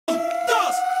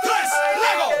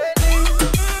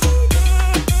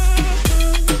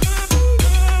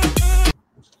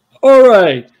All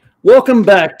right, welcome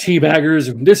back,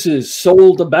 teabaggers. This is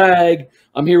Soul the Bag.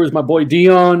 I'm here with my boy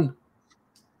Deion.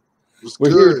 What's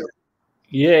We're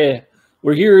good?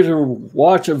 we're here to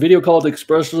watch a video called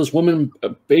 "Expressionless Woman."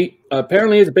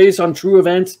 Apparently, it's based on true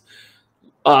events.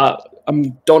 I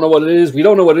don't know what it is. We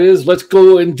don't know what it is. Let's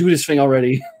go and do this thing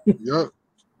already. Yep.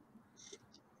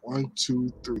 1, 2,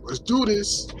 3. Let's do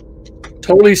this.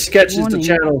 Totally sketches Warning. the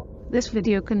channel. This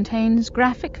video contains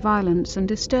graphic violence and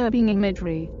disturbing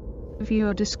imagery.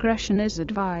 Viewer discretion is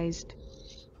advised.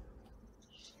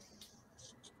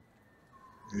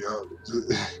 Yeah.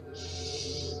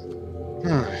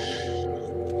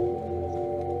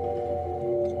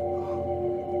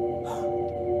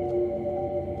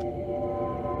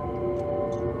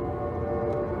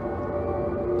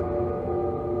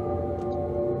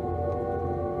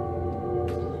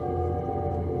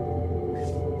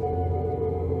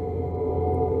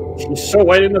 She's so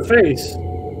white in the face.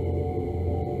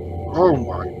 Oh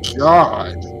my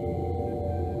God.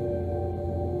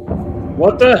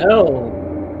 What the hell?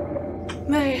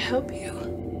 May I help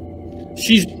you?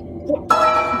 She's.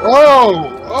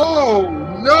 Oh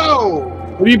no.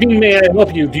 What do you mean, may I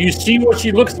help you? Do you see what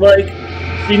she looks like?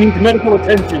 She needs medical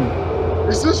attention.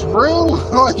 Is this real?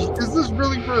 Like, is this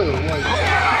really real? Like,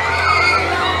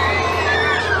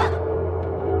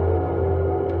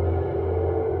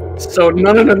 So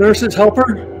none of the nurses help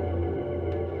her?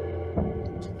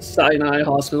 Sinai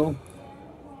Hospital.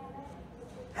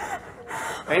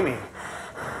 Amy,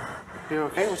 you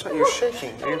okay? What's up? You're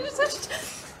shaking.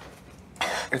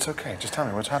 It's okay. Just tell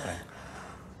me what's happening.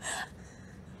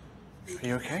 Are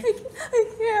you okay?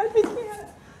 I can't.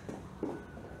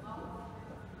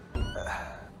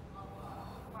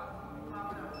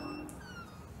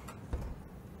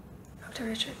 Dr.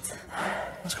 Richards,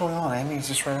 What's going on, Amy? He's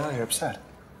just right out. You're upset.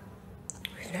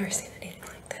 we've never seen anything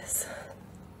like this.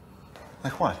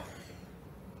 Like what?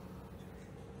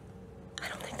 I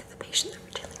don't think that the patient that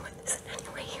we're dealing with is in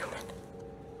any way human.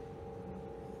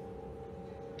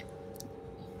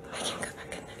 I can't go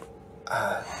back in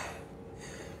there.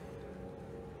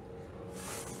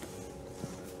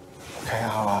 Okay,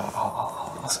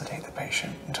 I'll sedate the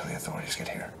patient until the authorities get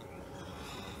here.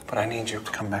 But I need you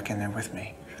to come back in there with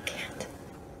me. I can't.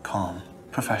 Calm,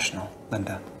 professional,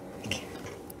 Linda. I can't.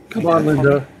 Come on,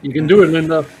 Linda. You can do it,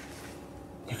 Linda.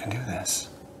 You can do this.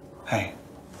 Hey.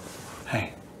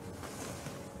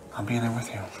 I'll be in there with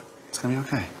you. It's gonna be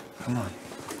okay. Come on.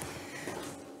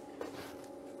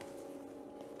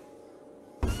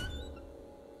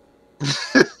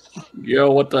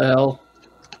 Yo, what the hell?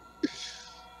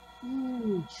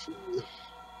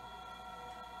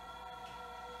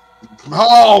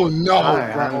 oh no,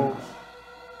 Hi, bro.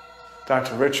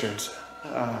 Dr. Richards.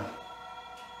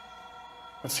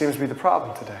 What seems to be the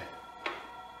problem today?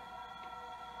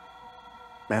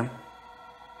 Ma'am?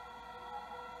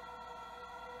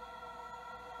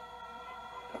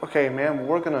 Okay, ma'am,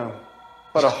 we're gonna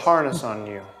put a harness on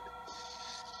you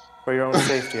for your own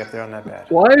safety up there on that bed.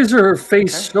 Why is her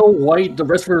face Okay. so white? The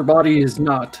rest of her body is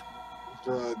not.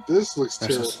 Bro, this looks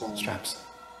Nurses, terrifying. straps.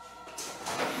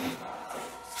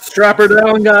 Strap her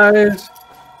down, guys.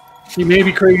 She may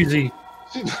be crazy.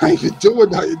 She's not even doing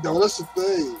nothing, though. That's the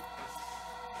thing.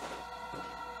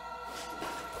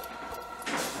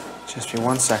 Just be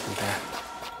 1 second there.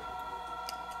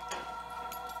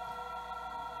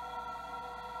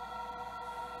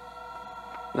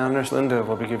 Now, Nurse Linda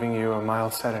will be giving you a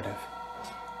mild sedative.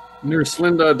 Nurse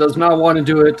Linda does not want to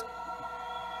do it.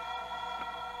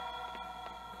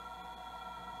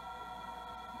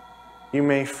 You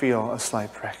may feel a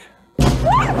slight prick. Oh,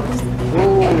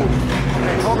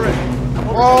 Hey, hold her in.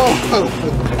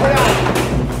 oh.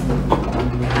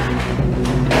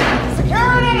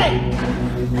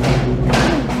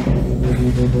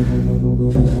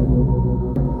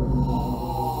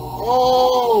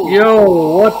 Oh.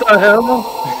 Yo, what the hell?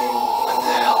 What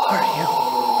the hell are you?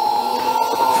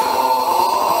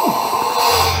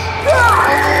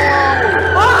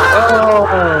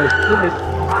 Oh, shit.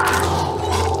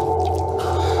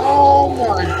 Oh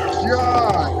my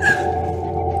God.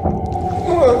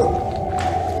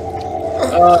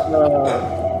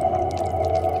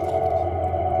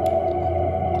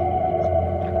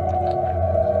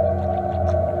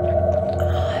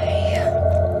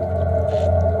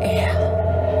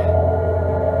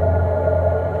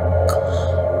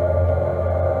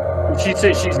 Did she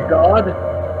say she's God?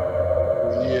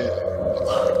 Yeah.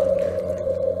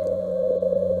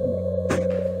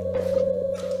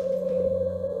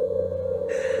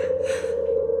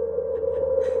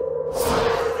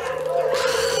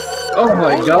 Oh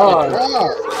my God.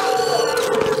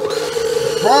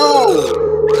 Bro,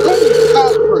 don't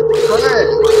stop for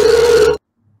trash.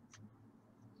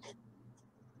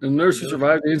 The nurse who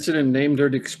survived the incident named her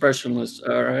the Expressionless.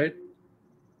 All right.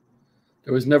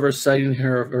 There was never a sighting of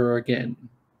her again.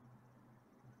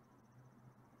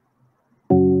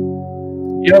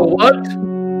 Yo, what?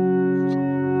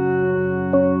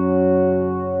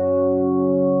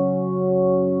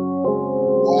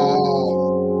 Wow.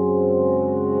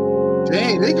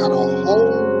 Dang, they got a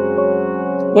whole.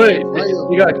 Wait,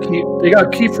 they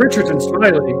got Keith Richards and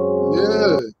Smiley.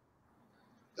 Yeah.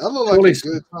 That looked like a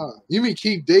good time. You mean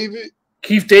Keith David?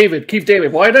 Keith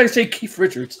David. Why did I say Keith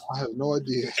Richards? I have no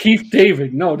idea. Keith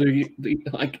David. No, dude.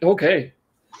 Like, okay.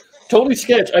 Totally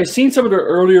sketch. I've seen some of their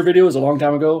earlier videos a long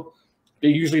time ago. They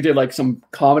usually did like some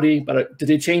comedy, but did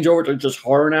they change over to just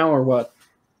horror now or what?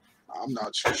 I'm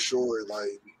not too sure.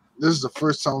 Like, this is the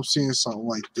first time I'm seeing something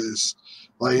like this.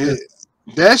 Like,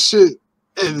 that shit,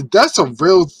 that's a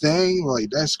real thing. Like,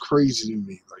 that's crazy to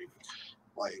me.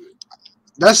 Like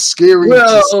that's scary.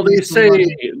 Well, they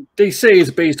say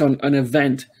it's based on an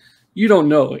event. You don't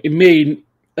know. It made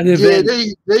an event. Yeah,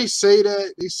 they say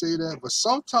that. They say that. But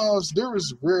sometimes there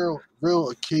is real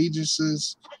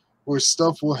occasions where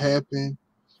stuff will happen,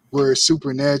 where it's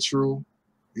supernatural,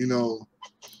 you know.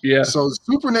 Yeah. So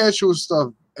supernatural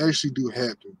stuff actually do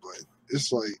happen, but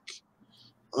it's like,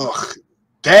 ugh,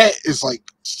 that is like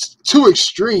too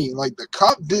extreme. Like the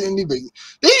cop didn't even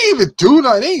do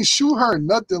nothing. They didn't shoot her or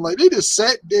nothing. Like they just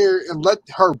sat there and let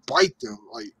her bite them.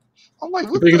 Like I'm like,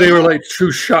 what I think they were like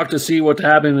too shocked to see what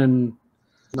happened and.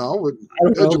 No, I wouldn't. I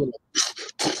don't know.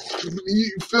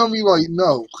 You feel me? Like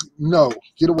no,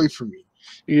 get away from me.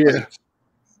 Yeah.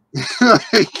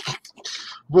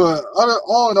 But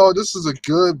all in all, this is a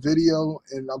good video,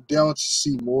 and I'm down to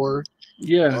see more.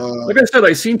 Yeah, like I said,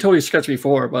 I've seen Tony sketch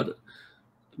before, but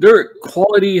their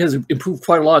quality has improved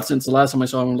quite a lot since the last time I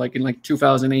saw them, like in like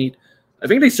 2008. I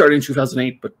think they started in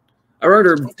 2008, but I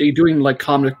remember they doing like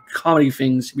comedy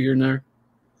things here and there.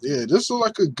 Yeah, this is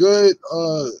like a good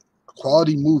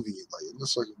quality movie. Like it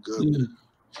looks like a good movie.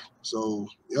 So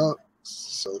yeah.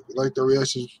 So if you like the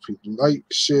reactions, please like,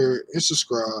 share, and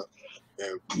subscribe.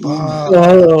 And bye.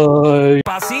 Bye.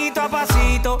 Pasito a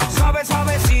pasito, suave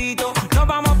suavecito.